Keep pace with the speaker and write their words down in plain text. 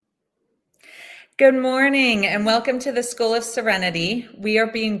Good morning and welcome to the School of Serenity. We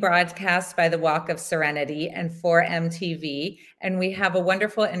are being broadcast by the Walk of Serenity and 4MTV, and we have a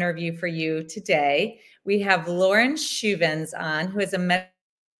wonderful interview for you today. We have Lauren Schuivens on, who is a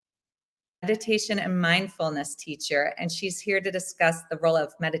meditation and mindfulness teacher, and she's here to discuss the role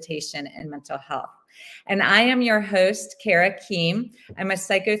of meditation in mental health. And I am your host, Kihm. I'm a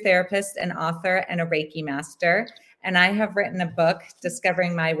psychotherapist, an author, and a Reiki master. And I have written a book,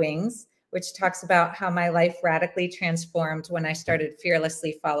 Discovering My Wings, which talks about how my life radically transformed when I started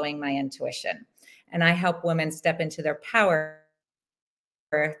fearlessly following my intuition. And I help women step into their power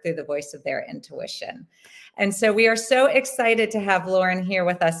through the voice of their intuition. And so we are so excited to have Lauren here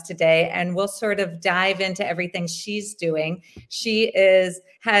with us today, and we'll sort of dive into everything she's doing. She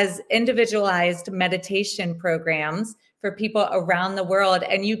has individualized meditation programs for people around the world,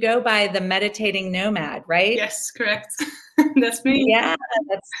 and you go by the meditating nomad, right? Yes, correct. That's me. Yeah,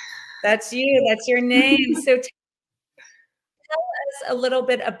 that's you. That's your name. So tell us a little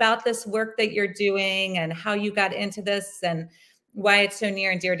bit about this work that you're doing and how you got into this and why it's so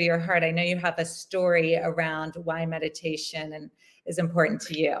near and dear to your heart. I know you have a story around why meditation is important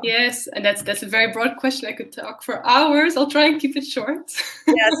to you. Yes, and that's a very broad question. I could talk for hours. I'll try and keep it short.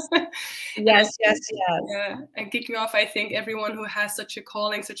 Yes. Yes. Yeah, and kicking off, I think everyone who has such a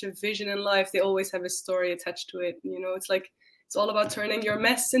calling, such a vision in life, they always have a story attached to it. You know, it's all about turning your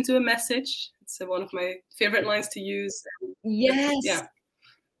mess into a message. It's one of my favorite lines to use. Yes. Yeah.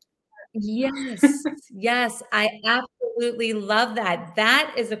 Yes. I absolutely love that.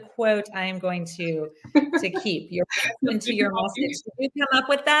 That is a quote I am going to keep. Your into your message. Did you come up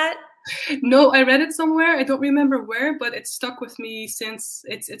with that? No, I read it somewhere. I don't remember where, but it's stuck with me since.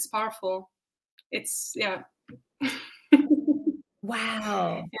 It's powerful. Yeah.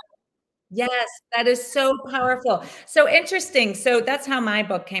 Wow. Yes, that is so powerful. So interesting. So that's how my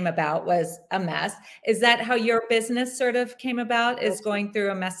book came about, was a mess. Is that how your business sort of came about, is going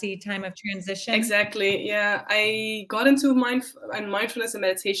through a messy time of transition? Exactly. Yeah. I got into mindfulness and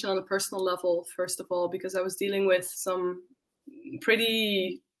meditation on a personal level, first of all, because I was dealing with some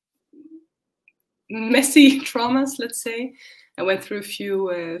pretty messy traumas, let's say. I went through a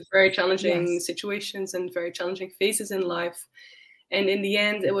few very challenging situations and very challenging phases in life. And in the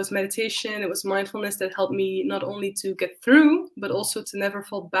end, it was meditation, it was mindfulness that helped me not only to get through, but also to never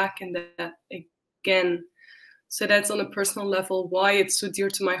fall back in that again. So that's on a personal level why it's so dear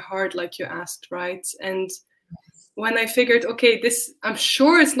to my heart, like you asked, right? And when I figured, okay, I'm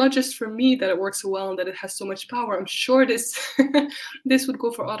sure it's not just for me that it works so well and that it has so much power. I'm sure this this would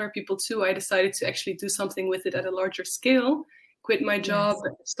go for other people too. I decided to actually do something with it at a larger scale, quit my job,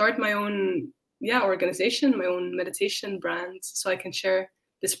 start my own organization, my own meditation brand, so I can share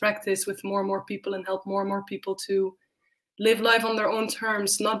this practice with more and more people and help more and more people to live life on their own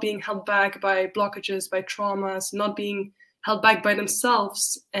terms, not being held back by blockages, by traumas, not being held back by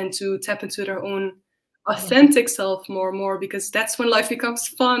themselves, and to tap into their own authentic self more and more, because that's when life becomes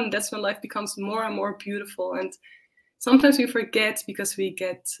fun. That's when life becomes more and more beautiful. And sometimes we forget because we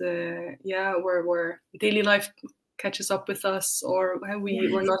get, where daily life catches up with us, or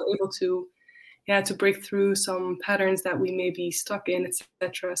we're not able to break through some patterns that we may be stuck in,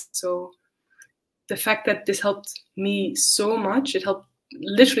 etc. So the fact that this helped me so much, it helped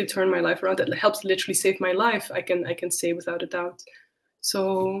literally turn my life around. It helps literally save my life. I can say without a doubt.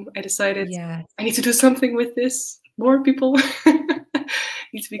 So I decided I need to do something with this. More people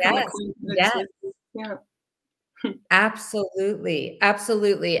need to become acquainted with it. Yeah. Absolutely.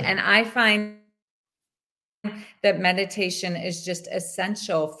 And I find that meditation is just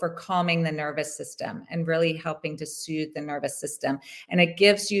essential for calming the nervous system and really helping to soothe the nervous system. And it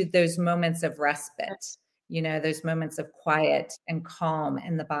gives you those moments of respite, those moments of quiet and calm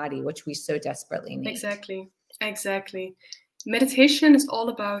in the body, which we so desperately need. Exactly. Meditation is all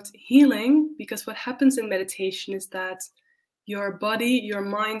about healing, because what happens in meditation is that your body, your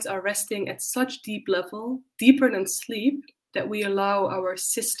mind are resting at such deep level, deeper than sleep, that we allow our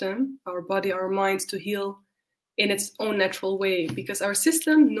system, our body, our mind to heal in its own natural way, because our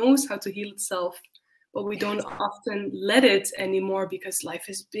system knows how to heal itself, but we don't often let it anymore because life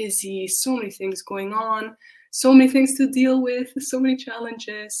is busy, so many things going on, so many things to deal with, so many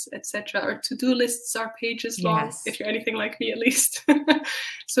challenges, etc. Our to-do lists are pages long, if you're anything like me, at least.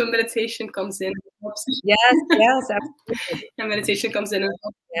 So meditation comes in. Yes, absolutely. And meditation comes in and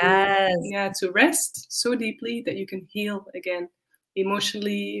helps to rest so deeply that you can heal again,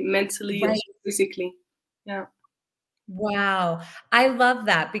 emotionally, mentally, also physically. Yeah. Wow. I love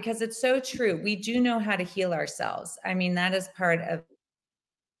that, because it's so true. We do know how to heal ourselves. I mean, that is part of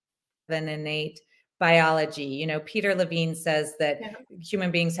an innate biology. You know, Peter Levine says that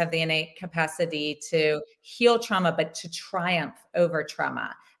human beings have the innate capacity to heal trauma, but to triumph over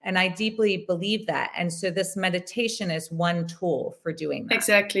trauma. And I deeply believe that. And so this meditation is one tool for doing that.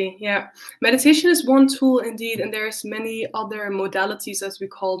 Exactly. Yeah. Meditation is one tool indeed. And there's many other modalities, as we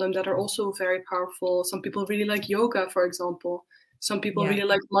call them, that are also very powerful. Some people really like yoga, for example. Some people really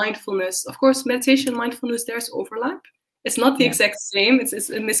like mindfulness. Of course, meditation, mindfulness, there's overlap. It's not the exact same. It's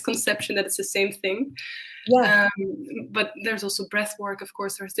a misconception that it's the same thing. But there's also breath work. Of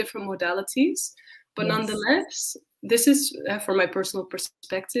course, there's different modalities. But nonetheless, this is, from my personal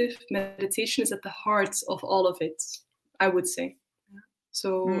perspective, meditation is at the heart of all of it, I would say.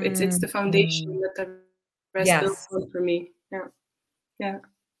 So it's the foundation that the rest builds on for me.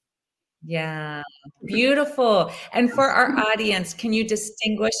 Yeah. Beautiful. And for our audience, can you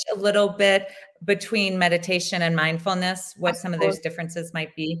distinguish a little bit between meditation and mindfulness, what some of those differences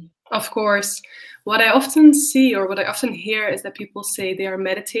might be? Of course. What I often see or what I often hear is that people say they are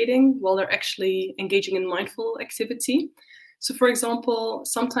meditating while they're actually engaging in mindful activity. So for example,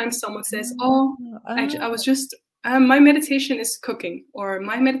 sometimes someone says, I was just, my meditation is cooking, or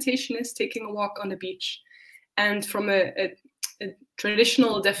my meditation is taking a walk on the beach. And from a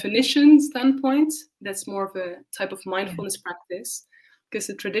traditional definition standpoint, that's more of a type of mindfulness practice, because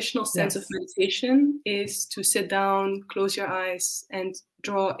the traditional sense of meditation is to sit down, close your eyes, and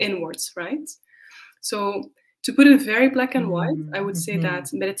draw inwards, right? So to put it very black and white, I would say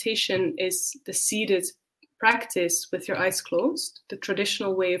that meditation is the seated practice with your eyes closed, the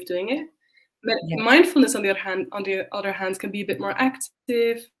traditional way of doing it. Mindfulness, on the other hand, can be a bit more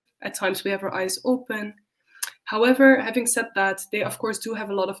active. At times we have our eyes open. However, having said that, they of course do have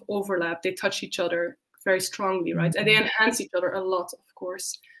a lot of overlap. They touch each other very strongly, right? And they enhance each other a lot, of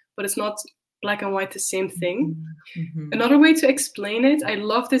course. But it's not black and white the same thing. Another way to explain it, I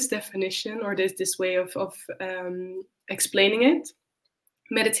love this definition, or this way of explaining it.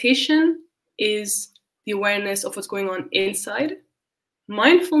 Meditation is the awareness of what's going on inside.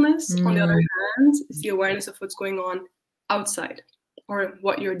 Mindfulness, on the other hand, is the awareness of what's going on outside, or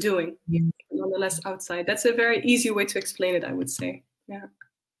what you're doing, nonetheless outside. That's a very easy way to explain it, I would say.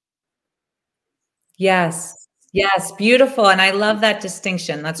 Yes, beautiful. And I love that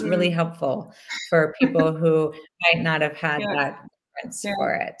distinction. That's really helpful for people who might not have had that reference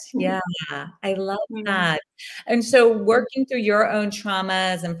for it. Yeah, I love that. And so working through your own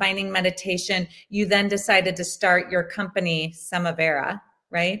traumas and finding meditation, you then decided to start your company, Samavera,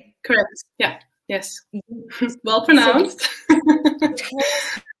 right? Correct. Yeah. Yes. Well pronounced. Good.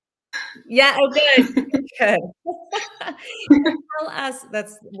 Tell us,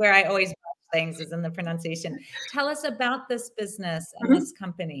 that's where I always watch things, is in the pronunciation. Tell us about this business and this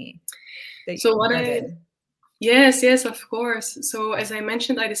company that you started. Yes, of course. So as I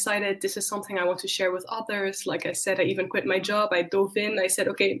mentioned, I decided this is something I want to share with others. Like I said, I even quit my job. I dove in. I said,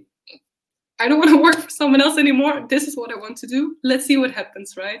 okay, I don't want to work for someone else anymore. This is what I want to do. Let's see what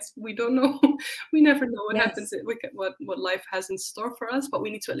happens, right? We don't know. We never know what happens, what life has in store for us, but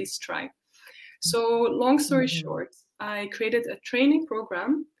we need to at least try. So long story short, I created a training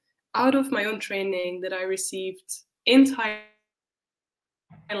program out of my own training that I received in Thailand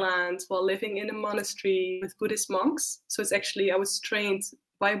while living in a monastery with Buddhist monks. So it's actually, I was trained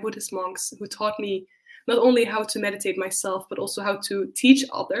by Buddhist monks who taught me not only how to meditate myself, but also how to teach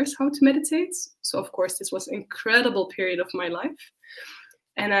others how to meditate. So of course, this was an incredible period of my life.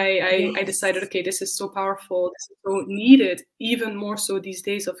 And I decided, okay, this is so powerful, this is so needed, even more so these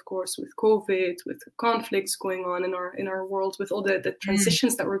days, of course, with COVID, with the conflicts going on in our world, with all the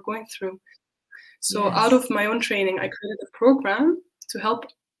transitions that we're going through. So out of my own training, I created a program to help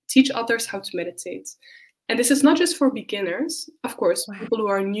teach others how to meditate. And this is not just for beginners. Of course, people who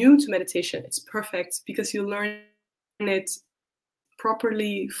are new to meditation, it's perfect because you learn it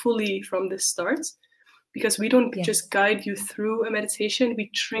properly, fully from the start. Because we don't just guide you through a meditation, we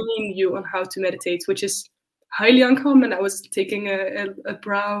train you on how to meditate, which is highly uncommon. I was taking a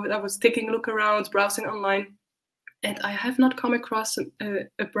look around, browsing online, and I have not come across a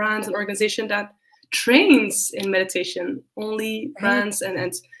brand, an organization that trains in meditation. Only brands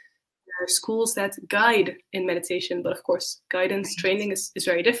and schools that guide in meditation. But of course, guidance training is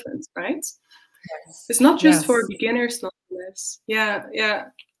very different, right? It's not just for beginners, nonetheless. Yeah.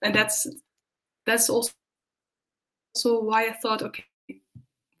 And that's also why I thought, okay,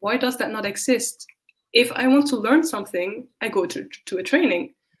 why does that not exist? If I want to learn something, I go to a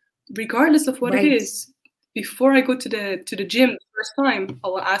training, regardless of what it is. Before I go to the gym the first time, I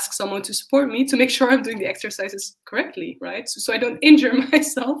will ask someone to support me to make sure I'm doing the exercises correctly, right? So I don't injure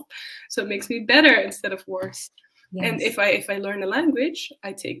myself, so it makes me better instead of worse. And if I learn a language,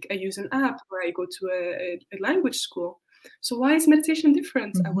 I use an app, or I go to a language school. So why is meditation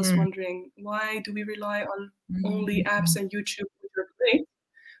different? I was wondering, why do we rely on only apps and YouTube, which are great,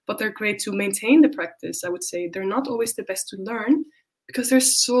 but they're great to maintain the practice? I would say they're not always the best to learn, because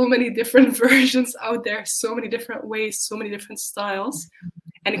there's so many different versions out there, so many different ways, so many different styles,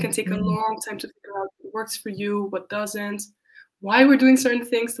 and it can take a long time to figure out what works for you, what doesn't, why we're doing certain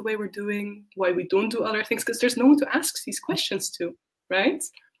things the way we're doing, why we don't do other things, because there's no one to ask these questions to, right?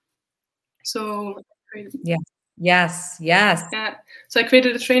 So Yes. yeah, so I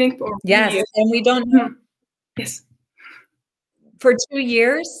created a training for Yes, and we don't know. Yes. For 2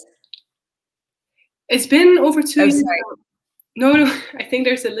 years? It's been over 2 years. Sorry. No, I think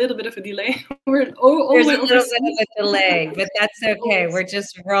there's a little bit of a delay. We're all There's the way a little overseas. bit of a delay, but that's okay. We're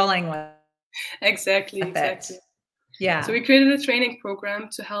just rolling with Exactly. it. Yeah. So we created a training program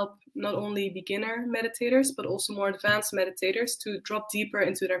to help not only beginner meditators, but also more advanced meditators to drop deeper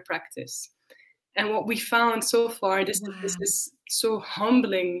into their practice. And what we found so far, this is so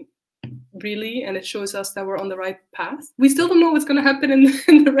humbling, really, and it shows us that we're on the right path. We still don't know what's going to happen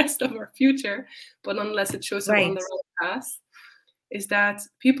in the rest of our future, but nonetheless, it shows that we're on the right path. Is that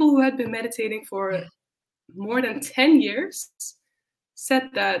people who had been meditating for more than 10 years said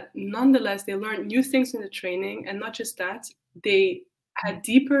that nonetheless they learned new things in the training, and not just that, they had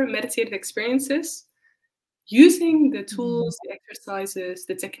deeper meditative experiences using the tools, the exercises,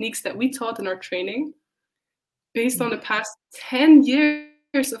 the techniques that we taught in our training, based on the past 10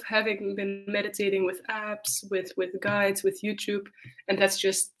 years of having been meditating with apps, with guides, with YouTube. And that's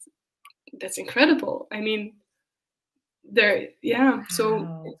incredible. I mean, so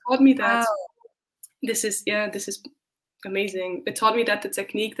it taught me that this is amazing. It taught me that the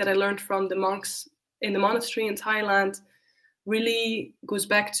technique that I learned from the monks in the monastery in Thailand really goes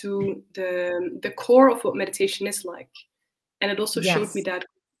back to the core of what meditation is like. And it also showed me that,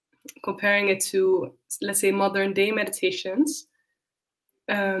 comparing it to, let's say, modern day meditations,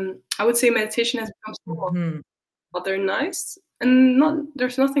 I would say meditation has become so modernized, and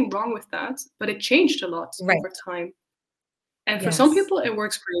there's nothing wrong with that, but it changed a lot over time. And for some people it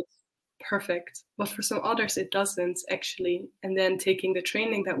works great, perfect, but for some others it doesn't, actually. And then taking the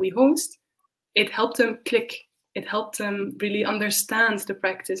training that we host, it helped them click. It helped them really understand the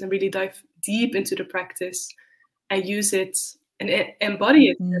practice and really dive deep into the practice and use it and embody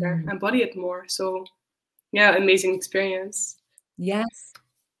it better, embody it more. So yeah, amazing experience. Yes.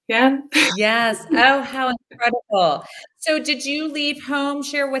 Yeah. Yes. Oh, how incredible. So did you leave home?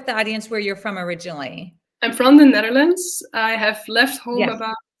 Share with the audience where you're from originally. I'm from the Netherlands. I have left home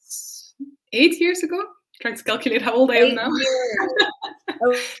about 8 years ago. Trying to calculate how old I am now. 8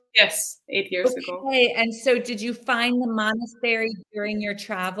 years. Yes, 8 years ago. Okay. And so did you find the monastery during your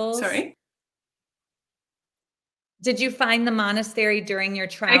travels? Sorry? Did you find the monastery during your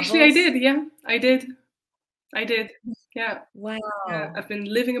travels? Actually, I did. Yeah, I did. Yeah. Wow. Yeah, I've been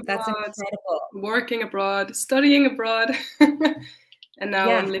living abroad, that's incredible. Working abroad, studying abroad, and now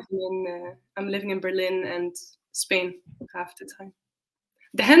I'm living in Berlin and Spain half the time.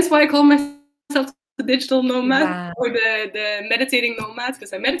 Hence why I call myself the digital nomad, or the meditating nomad,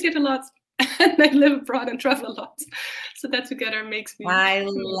 because I meditate a lot and I live abroad and travel a lot. So that together makes me I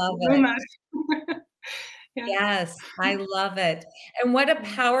love nomad. Yes, I love it. And what a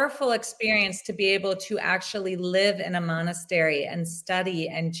powerful experience to be able to actually live in a monastery and study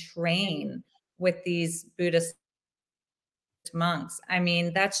and train with these Buddhist monks. I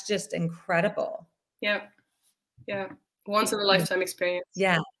mean, that's just incredible. Yeah. Once in a lifetime experience.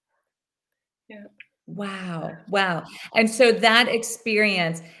 Yeah. Wow. And so that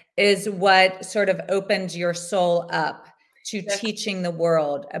experience is what sort of opened your soul up to teaching the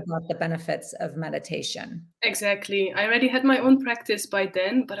world about the benefits of meditation. Exactly. I already had my own practice by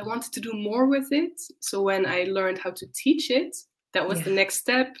then, but I wanted to do more with it. So when I learned how to teach it, that was the next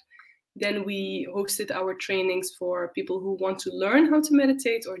step. Then we hosted our trainings for people who want to learn how to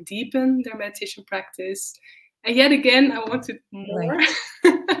meditate or deepen their meditation practice. And yet again, I wanted more.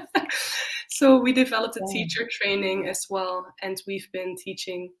 So we developed a teacher training as well. And we've been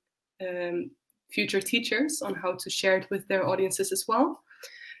teaching future teachers on how to share it with their audiences as well.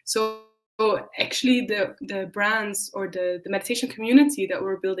 So actually the brands, or the meditation community that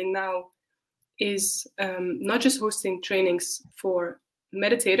we're building now, is not just hosting trainings for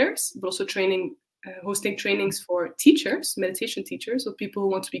meditators, but also hosting trainings for teachers, meditation teachers, or people who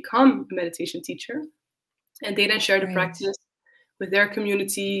want to become a meditation teacher. And they then share the practice with their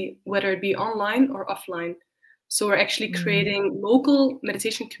community, whether it be online or offline. So we're actually creating local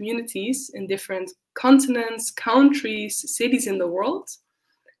meditation communities in different continents, countries, cities in the world.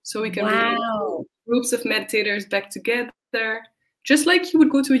 So we can groups of meditators back together, just like you would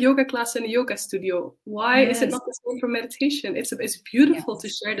go to a yoga class in a yoga studio. Why is it Yes. not the same for meditation? It's beautiful to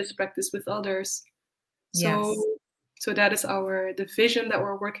Yes. share this practice with others. So Yes. so that is the vision that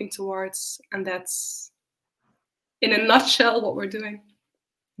we're working towards, and that's in a nutshell what we're doing.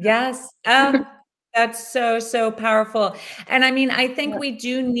 Yes. Oh, that's so, so powerful. And I mean, I think Yeah. we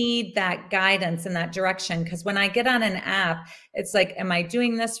do need that guidance and that direction, because when I get on an app, it's like, am I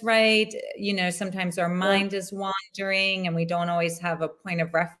doing this right? You know, sometimes our Yeah. mind is wandering and we don't always have a point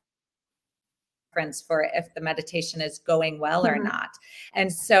of reference for if the meditation is going well or Mhm. not. And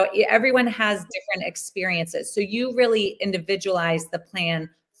so everyone has different experiences. So you really individualize the plan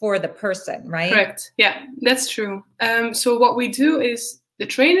for the person, right? Correct. Yeah, that's true. So what we do is the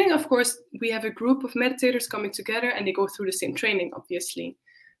training, of course, we have a group of meditators coming together and they go through the same training, obviously.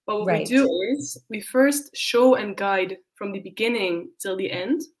 But what we Right. do is we first show and guide from the beginning till the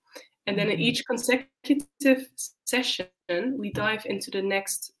end. And then in Mhm. each consecutive session, we dive into the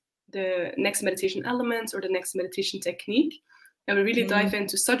next meditation elements or the next meditation technique. And we really Mm. dive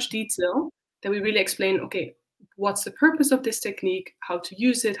into such detail that we really explain, okay, what's the purpose of this technique, how to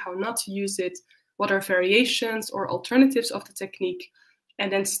use it, how not to use it, what are variations or alternatives of the technique.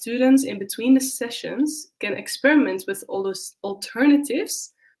 And then students in between the sessions can experiment with all those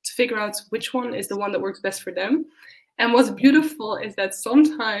alternatives to figure out which one is the one that works best for them. And what's beautiful is that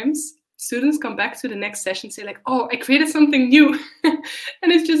sometimes students come back to the next session and say like, oh, I created something new.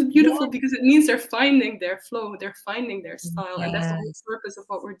 And it's just beautiful because it means they're finding their flow, they're finding their style. And that's the whole Yes. purpose of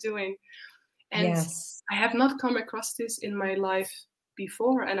what we're doing. And Yes. I have not come across this in my life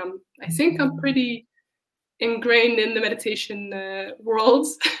before. And I think I'm Mhm. pretty ingrained in the meditation world.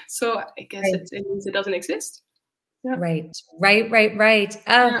 So I guess Right. it means it doesn't exist. Yeah. Right. Right, right, right.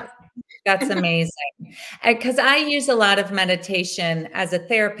 Oh, Yeah. that's amazing. Because I use a lot of meditation as a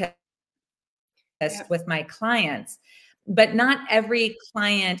therapist Yeah. with my clients, but not every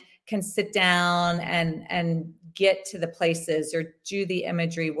client can sit down and get to the places or do the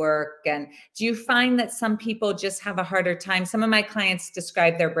imagery work. And do you find that some people just have a harder time? Some of my clients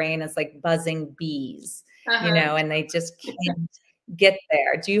describe their brain as like buzzing bees, you Uh-huh. know, and they just can't get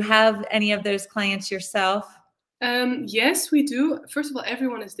there. Do you have any of those clients yourself? Yes, we do. First of all,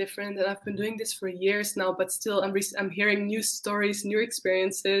 everyone is different, and I've been doing this for years now. But still, I'm hearing new stories, new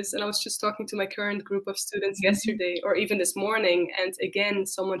experiences. And I was just talking to my current group of students Mhm. yesterday, or even this morning, and again,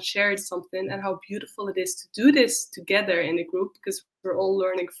 someone shared something, and how beautiful it is to do this together in a group because we're all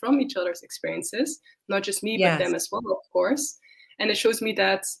learning from each other's experiences, not just me, but Yes. them as well, of course. And it shows me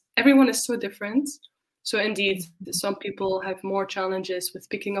that everyone is so different. So indeed, some people have more challenges with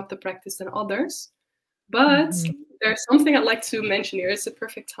picking up the practice than others. But Mhm. there's something I'd like to mention here. It's a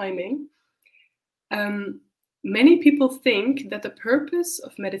perfect timing. Um, Many people think that the purpose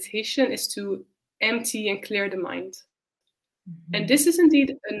of meditation is to empty and clear the mind. And Mhm. this is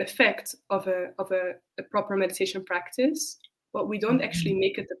indeed an effect of a proper meditation practice, but we don't actually Mhm.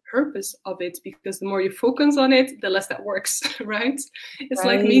 make it the purpose of it because the more you focus on it, the less that works, right? It's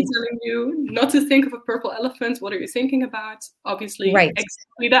like me Right. telling you not to think of a purple elephant. What are you thinking about? Obviously, Right.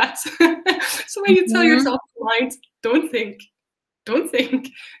 exactly that. So when you tell Mhm. yourself, mind, don't think, don't think,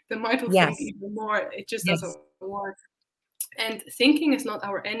 the mind will think Yes. even more. It just doesn't Yes. work. And thinking is not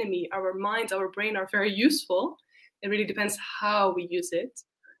our enemy. Our mind, our brain are very useful. It really depends how we use it.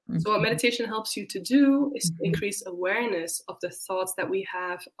 So, what Mhm. meditation helps you to do is to Mhm. increase awareness of the thoughts that we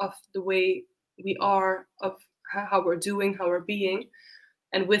have, of the way we are, of how we're doing, how we're being.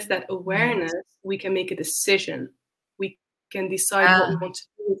 And with that Right. awareness, we can make a decision. We can decide what we Ah, want to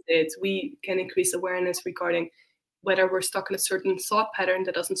do with it. We can increase awareness regarding whether we're stuck in a certain thought pattern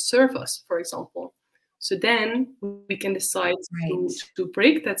that doesn't serve us, for example. So then we can decide right. to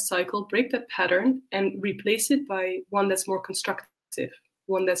break that cycle, break that pattern, and replace it by one that's more constructive,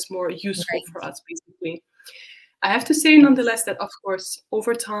 one that's more useful for Right. us, basically. I have to say, Yes. nonetheless, that of course,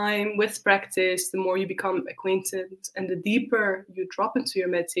 over time, with practice, the more you become acquainted and the deeper you drop into your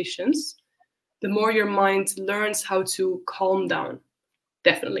meditations, the more your mind learns how to calm down.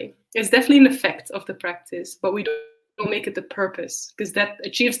 Definitely. It's definitely an effect of the practice, but we don't make it the purpose because that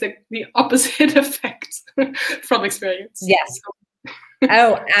achieves the opposite effect from experience. Yes. So,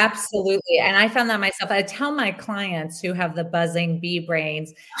 Oh, absolutely, and I found that myself. I tell my clients who have the buzzing bee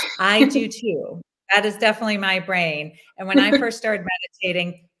brains, I do too. That is definitely my brain, and when I first started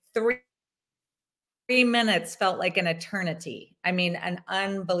meditating, 3 minutes felt like an eternity. I mean, an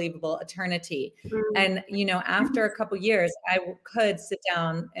unbelievable eternity. mm, And, you know, after a couple years, could sit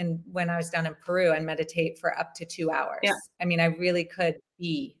down and when I was down in Peru and meditate for up to 2 yeah, hours. I mean, I really could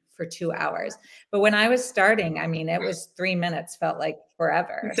be for 2 hours. But when I was starting, I mean, it was 3 minutes felt like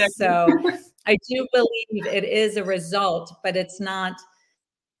forever. exactly. So I do believe it is a result, but it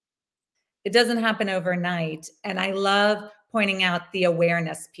doesn't happen overnight. And I love pointing out the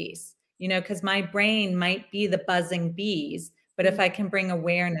awareness piece, because my brain might be the buzzing bees, but if I can bring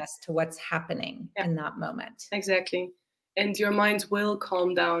awareness to what's happening in that moment. Exactly. And your mind will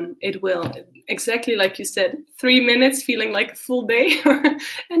calm down. It will. Exactly like you said, 3 minutes feeling like a full day,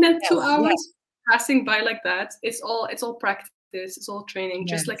 and then 2 hours passing by like that. It's all practice. It's all training,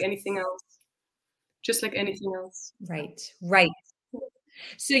 just like anything else. Just like anything else. Right.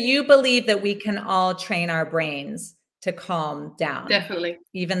 So you believe that we can all train our brains to calm down? Definitely.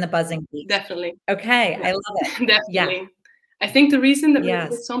 Even the buzzing bees? Definitely. Okay, I love it. Definitely. Yeah. I think the reason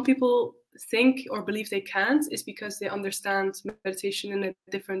that some people think or believe they can't is because they understand meditation in a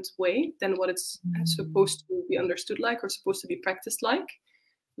different way than what it's supposed to be understood like or supposed to be practiced like.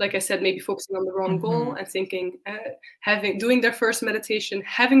 Like I said, maybe focusing on the wrong goal and thinking, doing their first meditation,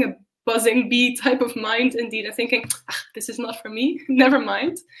 having a buzzing bee type of mind indeed, and thinking, this is not for me, never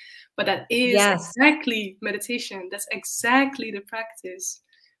mind. But that is exactly meditation. That's exactly the practice.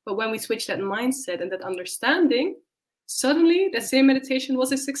 But when we switch that mindset and that understanding, suddenly that same meditation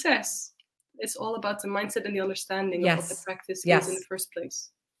was a success. It's all about the mindset and the understanding of what the practice is in the first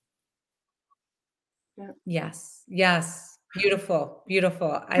place. Yeah. Yes. Beautiful.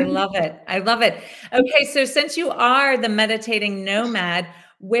 I love it. Okay, so since you are the meditating nomad,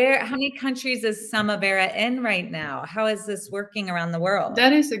 how many countries is Samavera in right now? How is this working around the world?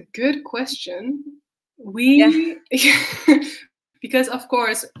 That is a good question. Because of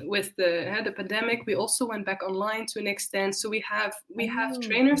course, with the pandemic, we also went back online to an extent. So we have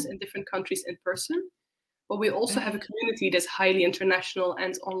trainers in different countries in person, but we also have a community that's highly international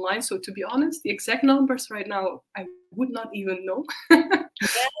and online. So to be honest, the exact numbers right now, I would not even know.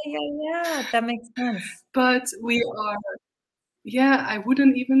 Yeah, that makes sense. But we are, I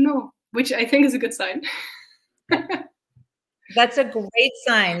wouldn't even know, which I think is a good sign. That's a great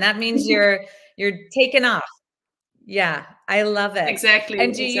sign. That means you're taking off. Yeah, I love it. Exactly.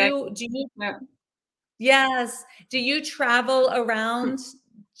 And do you Yes. Do you travel around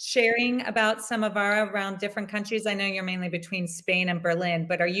sharing about Samavara around different countries? I know you're mainly between Spain and Berlin,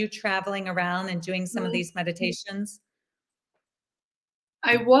 but are you traveling around and doing some of these meditations?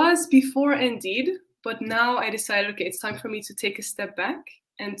 I was before indeed, but now I decided, okay, it's time for me to take a step back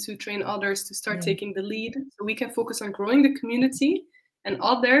and to train others to start taking the lead so we can focus on growing the community and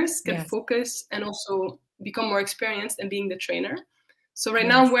others can focus and also become more experienced and being the trainer. So right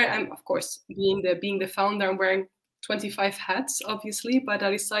now I'm of course being the founder, I'm wearing 25 hats obviously, but I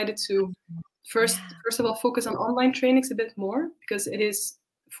decided to first of all focus on online trainings a bit more because it is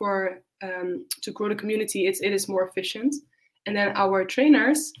for to grow the community it is more efficient. And then our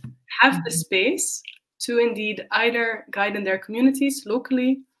trainers have the space to indeed either guide in their communities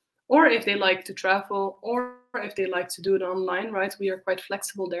locally, or if they like to travel, or if they like to do it online, right? We are quite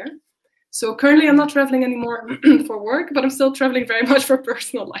flexible there. So currently I'm not traveling anymore for work, but I'm still traveling very much for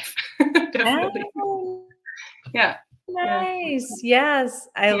personal life. Definitely. Yeah. Nice. Yes.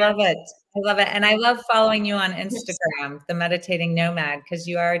 I love it. And I love following you on Instagram, the Meditating Nomad, because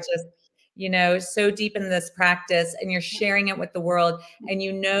you are just, so deep in this practice and you're sharing it with the world and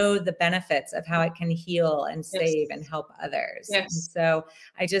the benefits of how it can heal and save and help others. And so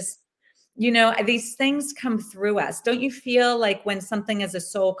I just, these things come through us. Don't you feel like when something is a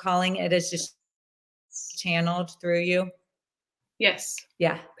soul calling, it is just channeled through you? Yes.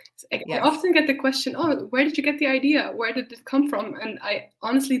 Yeah. I often get the question, oh, where did you get the idea? Where did it come from? And I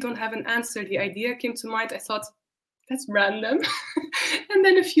honestly don't have an answer. The idea came to mind. I thought, that's random. And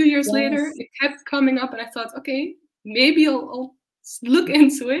then a few years later, it kept coming up and I thought, okay, maybe I'll look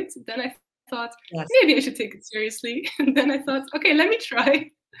into it. Then I thought, maybe I should take it seriously. And then I thought, okay, let me try,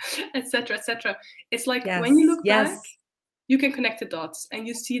 etc., etc. It's like when you look back, you can connect the dots and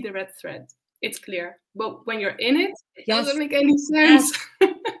you see the red thread. It's clear. But when you're in it, it doesn't make any sense.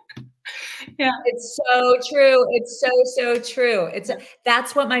 Yeah. It's so true. It's so true.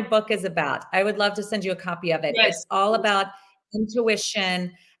 That's what my book is about. I would love to send you a copy of it. It's all about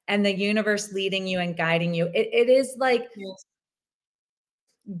intuition and the universe leading you and guiding you. It is like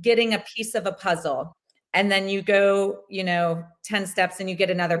getting a piece of a puzzle. And then you go, 10 steps and you get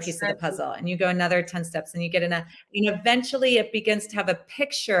another piece of the puzzle and you go another 10 steps and you get another, and eventually it begins to have a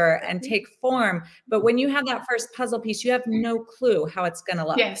picture and take form. But when you have that first puzzle piece, you have no clue how it's going to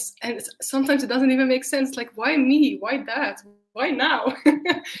look. Yes. And sometimes it doesn't even make sense. Like, why me? Why that? Why now?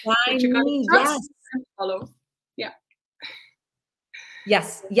 Why me? Yes. And follow. Yeah.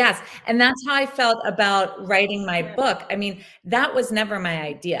 Yes. And that's how I felt about writing my book. I mean, that was never my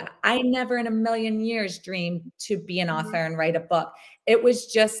idea. I never in a million years dreamed to be an author and write a book. It was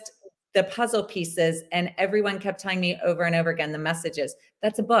just the puzzle pieces, and everyone kept telling me over and over again, the messages,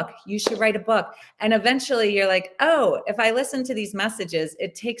 that's a book, you should write a book. And eventually you're like, oh, if I listen to these messages,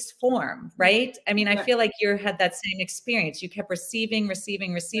 it takes form, right? I mean, I feel like you had that same experience. You kept receiving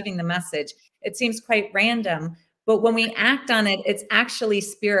the message. It seems quite random, but when we act on it, it's actually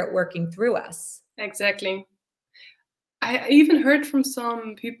spirit working through us. Exactly. I even heard from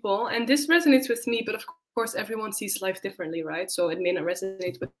some people, and this resonates with me, but of course everyone sees life differently, right? So it may not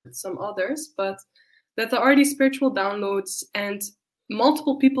resonate with some others, but that there are these spiritual downloads and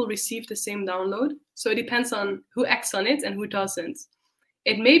multiple people receive the same download. So it depends on who acts on it and who doesn't.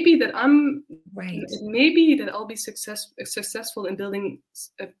 It may be that it may be that I'll be successful in building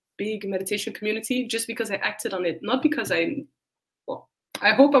a big meditation community just because I acted on it, not because I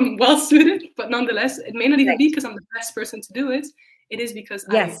hope I'm well suited, but nonetheless, it may not even be because I'm the best person to do it. It is because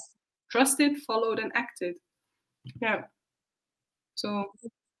I trusted, followed, and acted. Yeah. So.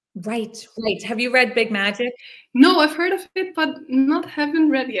 Right. Have you read Big Magic? No, I've heard of it, but haven't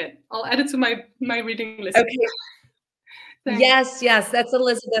read yet. I'll add it to my reading list. Okay. Yes, that's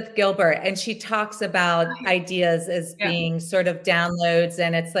Elizabeth Gilbert, and she talks about ideas as being sort of downloads,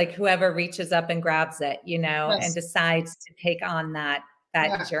 and it's like whoever reaches up and grabs it, and decides to take on that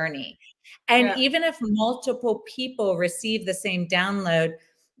journey. And even if multiple people receive the same download,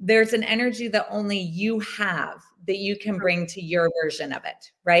 there's an energy that only you have that you can bring to your version of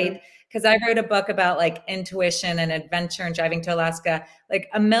it, right? Because I wrote a book about like intuition and adventure and driving to Alaska. Like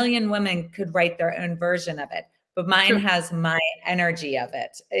 1 million women could write their own version of it, but mine has my energy of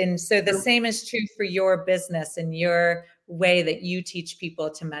it. And so the same is true for your business and your way that you teach people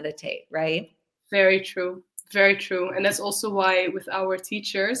to meditate, right? Very true. Very true. And that's also why with our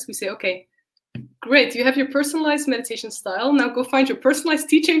teachers, we say, okay, great, you have your personalized meditation style. Now go find your personalized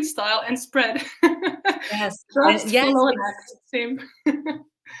teaching style and spread. Yes. Trust, follow, and act. Same.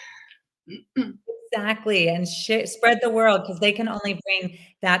 Exactly. And spread the world, because they can only bring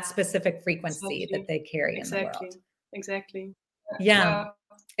that specific frequency that they carry in the world. Exactly. Yeah.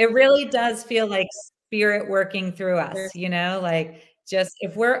 It really does feel like spirit working through us, like just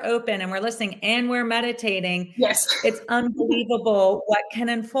if we're open and we're listening and we're meditating, it's unbelievable what can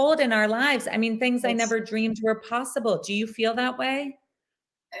unfold in our lives. I mean, things I never dreamed were possible. Do you feel that way?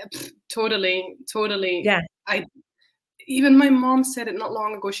 Totally. Yeah. Even my mom said it not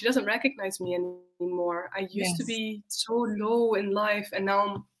long ago. She doesn't recognize me anymore. I used to be so low in life, and now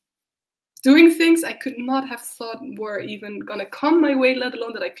I'm doing things I could not have thought were even gonna come my way, let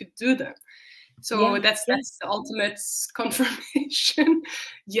alone that I could do them. So that's the ultimate confirmation.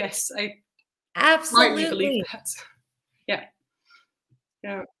 Yes, I absolutely believe that.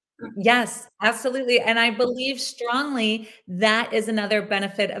 Yeah. Yes, absolutely. And I believe strongly that is another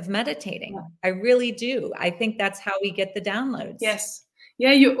benefit of meditating. I really do. I think that's how we get the downloads. Yes.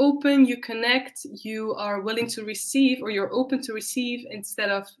 Yeah, you open, you connect, you are willing to receive, or you're open to receive instead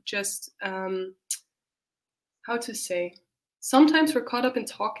of just, how to say, sometimes we're caught up in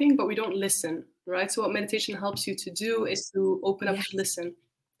talking, but we don't listen, right? So what meditation helps you to do is to open up to listen.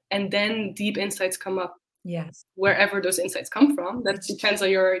 And then deep insights come up. Yes. Wherever those insights come from, that depends on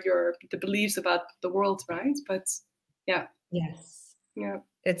the beliefs about the world, right? But yes, yeah,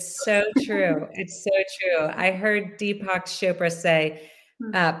 it's so true. It's so true. I heard Deepak Chopra say,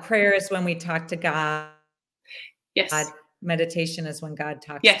 prayer is when we talk to God. Yes. Meditation is when God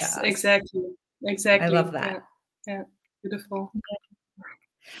talks to us. Exactly. I love that. Yeah. Beautiful.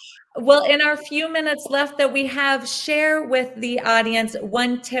 Well, in our few minutes left that we have, share with the audience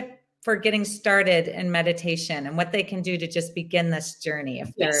one tip for getting started in meditation and what they can do to just begin this journey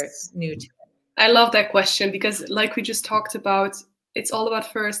if they're new to it. I love that question, because like we just talked about, it's all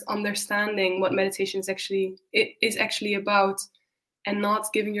about first understanding what meditation is actually about, and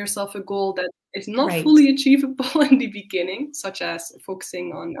not giving yourself a goal that is not fully achievable in the beginning, such as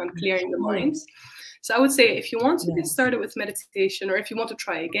focusing on clearing the mind. So I would say, if you want to get started with meditation, or if you want to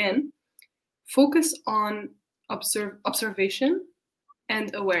try again, focus on observation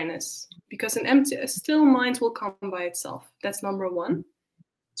and awareness, because a still mind will come by itself. That's number one.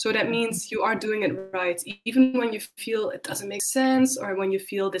 So that means you are doing it right. Even when you feel it doesn't make sense, or when you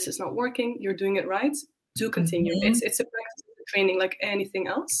feel this is not working, you're doing it right. Do continue. It's a practice, training like anything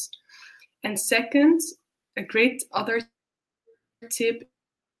else. And second, a great other tip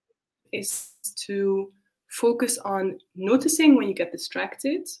is to focus on noticing when you get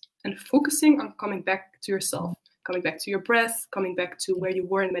distracted, and focusing on coming back to yourself, coming back to your breath, coming back to where you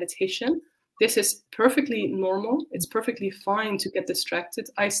were in meditation. This is perfectly normal. It's perfectly fine to get distracted.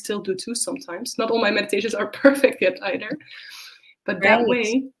 I still do too sometimes. Not all my meditations are perfect yet either. But that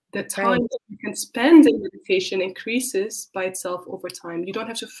way the time that you can spend in meditation increases by itself over time. You don't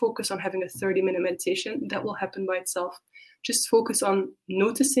have to focus on having a 30-minute meditation. That will happen by itself. Just focus on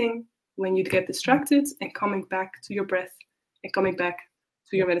noticing when you get distracted and coming back to your breath and coming back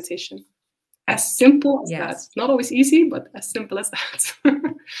to your meditation. As simple as that. Not always easy, but as simple as that.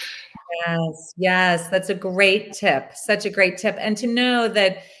 Yes. That's a great tip. Such a great tip. And to know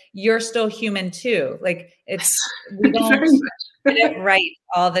that you're still human too. Like we don't get it right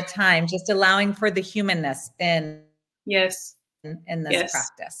all the time. Just allowing for the humanness in this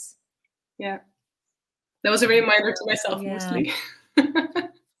practice. Yeah. That was a reminder to myself mostly.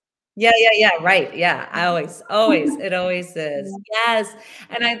 Yeah. Right. Yeah. It always is. Yes.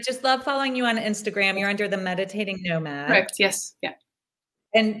 And I just love following you on Instagram. You're under the Meditating Nomad. Correct. Yes. Yeah.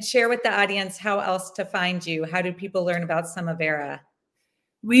 And share with the audience how else to find you. How do people learn about Samavera?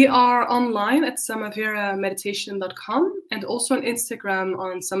 We are online at samaverameditation.com and also on Instagram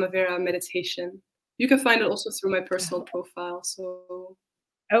on Samavera Meditation. You can find it also through my personal profile. So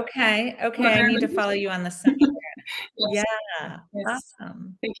okay. I need to follow you on the Samavera. Yes.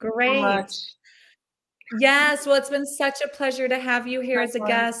 Awesome. Thank you Great. so much. Yes. Well, it's been such a pleasure to have you here as a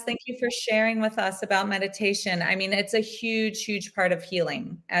guest. Thank you for sharing with us about meditation. I mean, it's a huge part of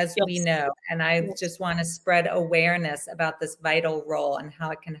healing, as we know. And I just want to spread awareness about this vital role and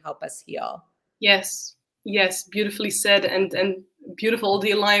how it can help us heal. Yes. Beautifully said. And beautiful,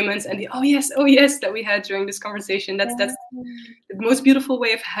 the alignments and the oh yes that we had during this conversation. That's the most beautiful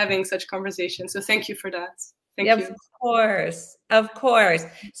way of having such conversations. So thank you for that. Thank you. Of course.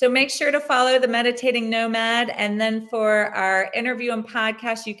 So make sure to follow the Meditating Nomad. And then for our interview and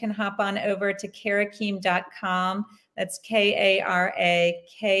podcast, you can hop on over to karakihm.com. That's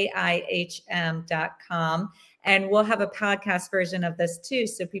KARAKIHM.com. And we'll have a podcast version of this too,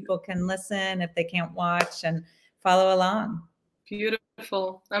 so people can listen if they can't watch and follow along.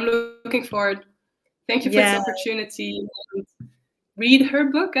 Beautiful. I'm looking forward. Thank you for this opportunity. Read her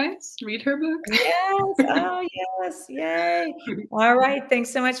book, guys. Read her book. Yes. Oh, yes. Yay. All right.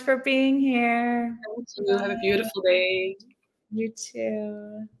 Thanks so much for being here. Thank you. Have a beautiful day. You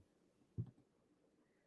too.